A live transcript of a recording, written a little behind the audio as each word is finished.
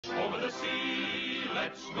over the sea,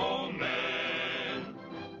 let's go, men.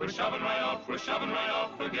 We're shoving right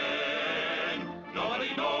off again.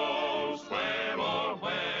 Nobody knows where or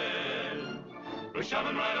when. We're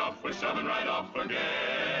shoving right off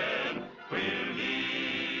again. We're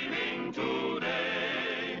leaving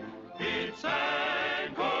today. It's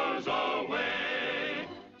anchors away.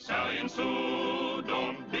 Sally and Sue,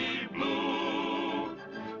 don't be blue.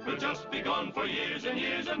 We'll just be gone for years and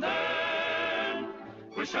years, and then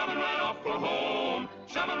we're shoving right off for home,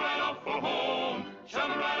 shoving right off for home,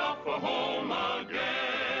 shoving right off for home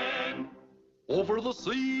again. Over the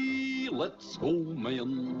sea, let's go,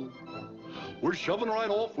 men. We're shoving right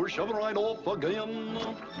off again.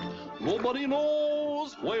 Nobody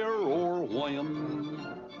knows where or when.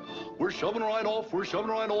 We're shoving right off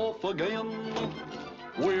again.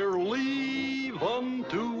 We're leaving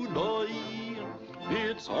today.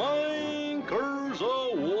 It's anchors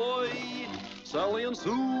away. Sally and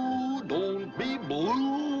Sue, don't be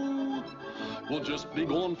blue. We'll just be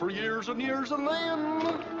gone for years and years, and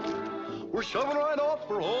then we're shoving right off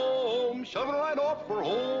for home, shoving right off for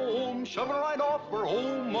home, shoving right off for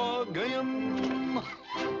home again.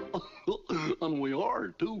 And we are,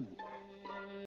 too.